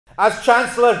As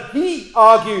Chancellor, he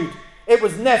argued it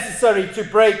was necessary to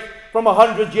break from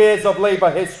 100 years of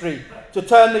Labour history to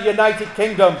turn the United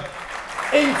Kingdom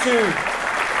into...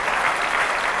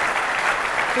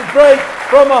 to break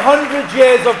from 100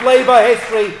 years of Labour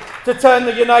history to turn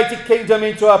the United Kingdom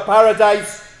into a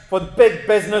paradise for the big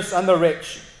business and the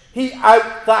rich. He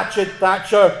out-Thatchered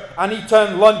Thatcher, and he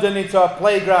turned London into a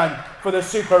playground for the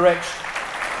super-rich.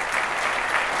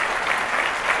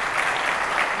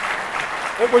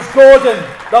 It was Gordon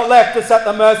that left us at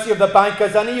the mercy of the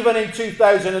bankers, and even in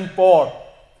 2004,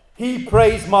 he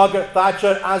praised Margaret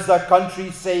Thatcher as the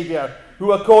country's saviour,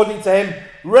 who, according to him,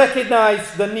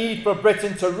 recognised the need for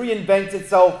Britain to reinvent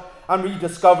itself and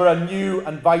rediscover a new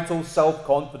and vital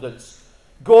self-confidence.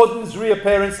 Gordon's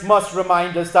reappearance must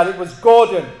remind us that it was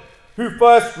Gordon who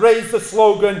first raised the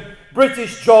slogan,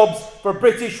 British jobs for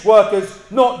British workers,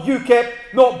 not UKIP,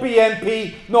 not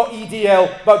BNP, not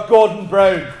EDL, but Gordon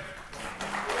Brown.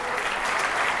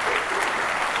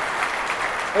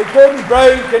 Gordon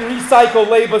Brown can recycle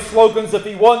Labour slogans if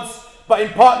he wants, but in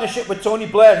partnership with Tony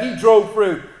Blair, he drove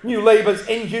through New Labour's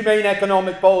inhumane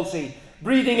economic policy,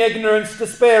 breeding ignorance,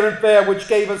 despair and fear, which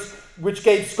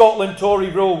gave Scotland Tory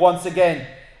rule once again.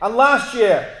 And last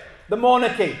year, the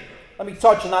monarchy, let me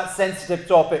touch on that sensitive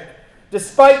topic.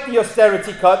 Despite the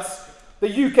austerity cuts, the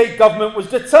UK government was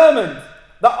determined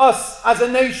that us as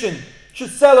a nation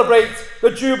should celebrate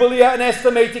the Jubilee at an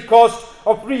estimated cost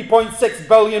of £3.6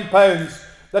 billion.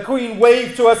 The Queen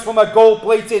waved to us from a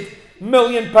gold-plated £1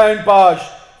 million barge.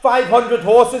 500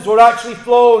 horses were actually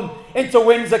flown into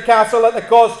Windsor Castle at the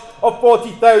cost of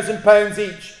 £40,000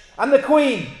 each. And the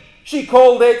Queen, she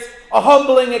called it a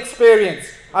humbling experience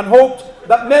and hoped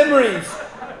that memories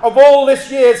of all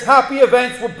this year's happy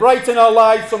events would brighten our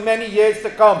lives for many years to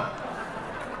come.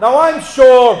 Now, I'm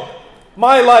sure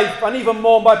my life, and even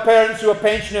more my parents who are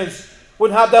pensioners,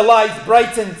 would have their lives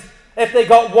brightened if they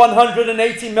got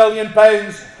 £180 million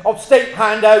of state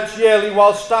handouts yearly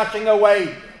while stashing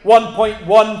away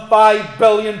 £1.15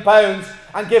 billion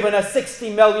and given a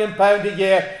 £60 million a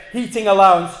year heating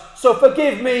allowance. So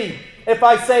forgive me if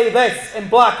I say this in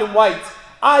black and white.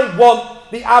 I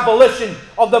want the abolition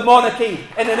of the monarchy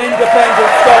in an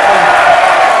independent Scotland.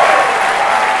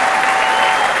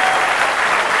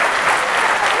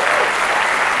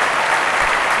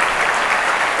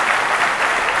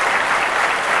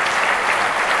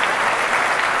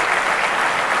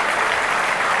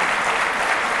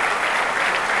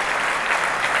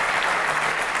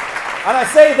 And I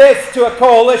say this to a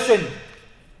coalition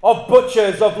of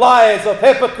butchers, of liars, of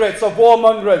hypocrites, of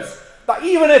warmongers, that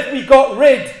even if we got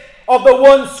rid of the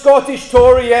one Scottish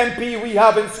Tory MP we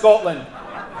have in Scotland,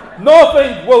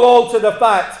 nothing will alter the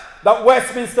fact that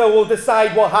Westminster will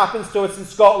decide what happens to us in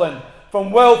Scotland.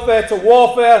 From welfare to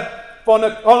warfare, from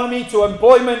economy to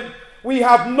employment, we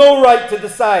have no right to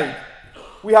decide.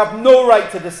 We have no right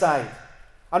to decide.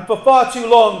 And for far too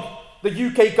long, the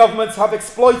UK governments have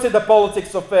exploited the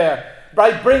politics of fear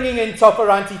by bringing in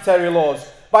tougher anti-terror laws,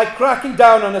 by cracking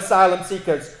down on asylum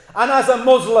seekers. And as a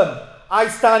Muslim, I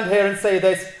stand here and say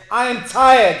this: I am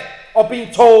tired of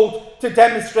being told to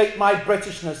demonstrate my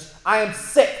Britishness. I am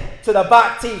sick to the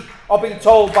back teeth of being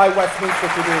told by Westminster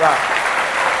to do that.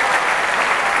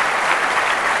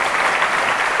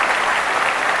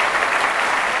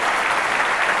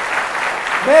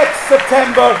 Next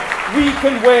September, we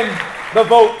can win the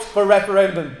vote for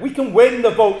referendum. We can win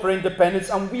the vote for independence,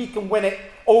 and we can win it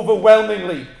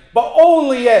overwhelmingly, but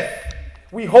only if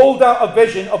we hold out a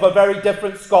vision of a very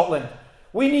different Scotland.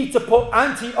 We need to put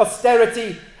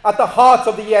anti-austerity at the heart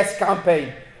of the Yes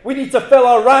campaign. We need to fill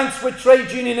our ranks with trade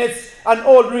unionists and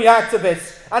ordinary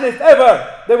activists. And if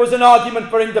ever there was an argument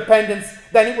for independence,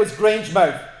 then it was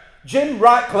Grangemouth. Jim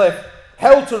Ratcliffe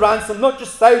held to ransom not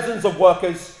just thousands of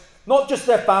workers, not just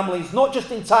their families, not just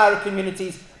entire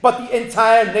communities, but the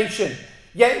entire nation.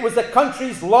 Yet it was the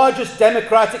country's largest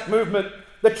democratic movement,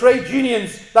 the trade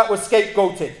unions, that were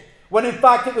scapegoated, when in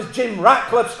fact it was Jim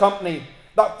Ratcliffe's company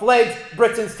that fled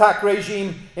Britain's tax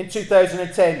regime in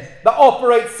 2010, that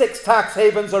operates 6 tax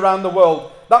havens around the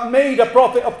world, that made a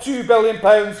profit of £2 billion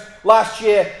last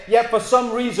year, yet for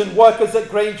some reason workers at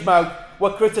Grangemouth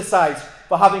were criticised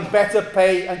for having better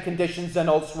pay and conditions than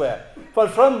elsewhere. For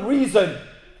some reason,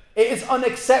 it is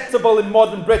unacceptable in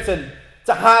modern Britain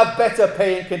to have better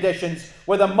pay and conditions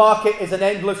where the market is an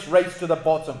endless race to the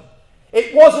bottom.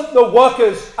 It wasn't the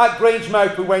workers at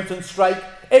Grangemouth who went on strike,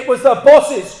 it was the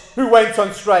bosses who went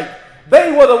on strike.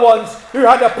 They were the ones who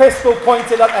had a pistol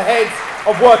pointed at the heads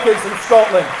of workers in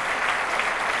Scotland.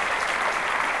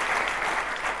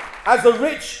 As the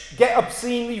rich get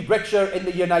obscenely richer in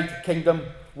the United Kingdom,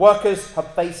 workers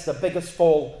have faced the biggest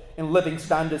fall in living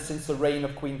standards since the reign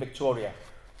of Queen Victoria.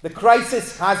 The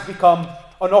crisis has become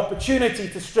an opportunity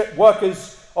to strip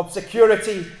workers of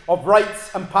security, of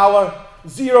rights and power.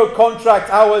 Zero contract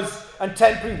hours and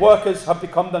temporary workers have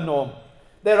become the norm.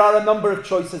 There are a number of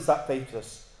choices that face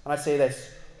us. And I say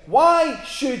this: why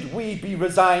should we be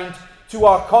resigned to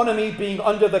our economy being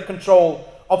under the control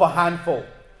of a handful?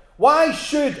 Why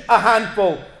should a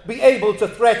handful be able to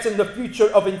threaten the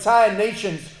future of entire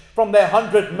nations from their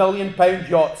 £100 million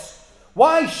yachts?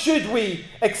 Why should we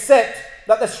accept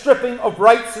that the stripping of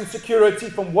rights and security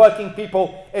from working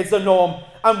people is the norm?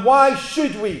 And why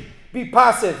should we be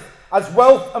passive as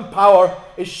wealth and power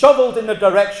is shoveled in the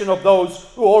direction of those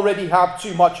who already have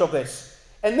too much of this?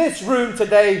 In this room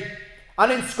today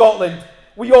and in Scotland,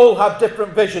 we all have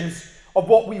different visions of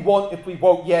what we want if we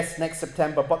vote yes next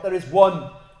September, but there is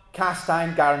one cast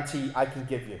iron guarantee I can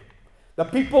give you. The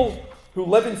people who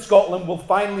live in Scotland will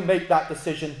finally make that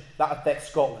decision that affects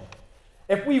Scotland.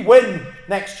 If we win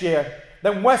next year,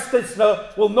 then Westminster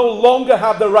will no longer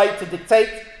have the right to dictate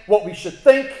what we should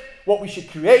think, what we should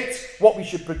create, what we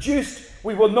should produce.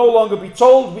 We will no longer be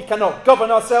told we cannot govern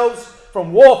ourselves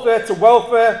from warfare to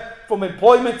welfare, from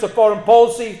employment to foreign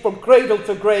policy, from cradle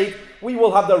to grave. We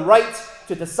will have the right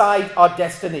to decide our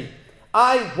destiny.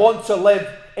 I want to live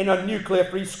in a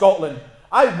nuclear-free Scotland.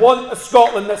 I want a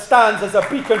Scotland that stands as a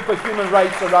beacon for human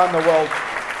rights around the world.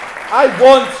 I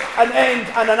want an end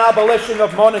and an abolition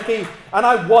of monarchy, and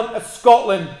I want a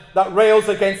Scotland that rails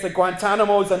against the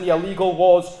Guantanamos and the illegal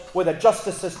wars with a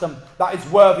justice system that is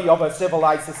worthy of a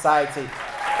civilized society.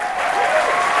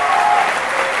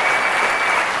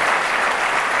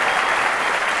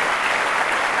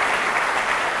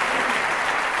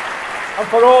 And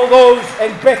for all those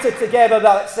embittered together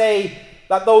that say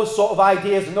that those sort of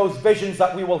ideas and those visions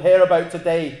that we will hear about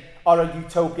today are a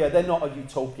utopia, they're not a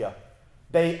utopia.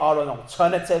 They are an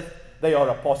alternative, they are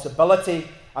a possibility,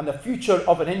 and the future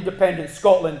of an independent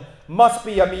Scotland must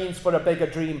be a means for a bigger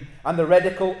dream, and the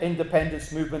radical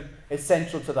independence movement is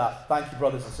central to that. Thank you,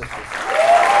 brothers and sisters.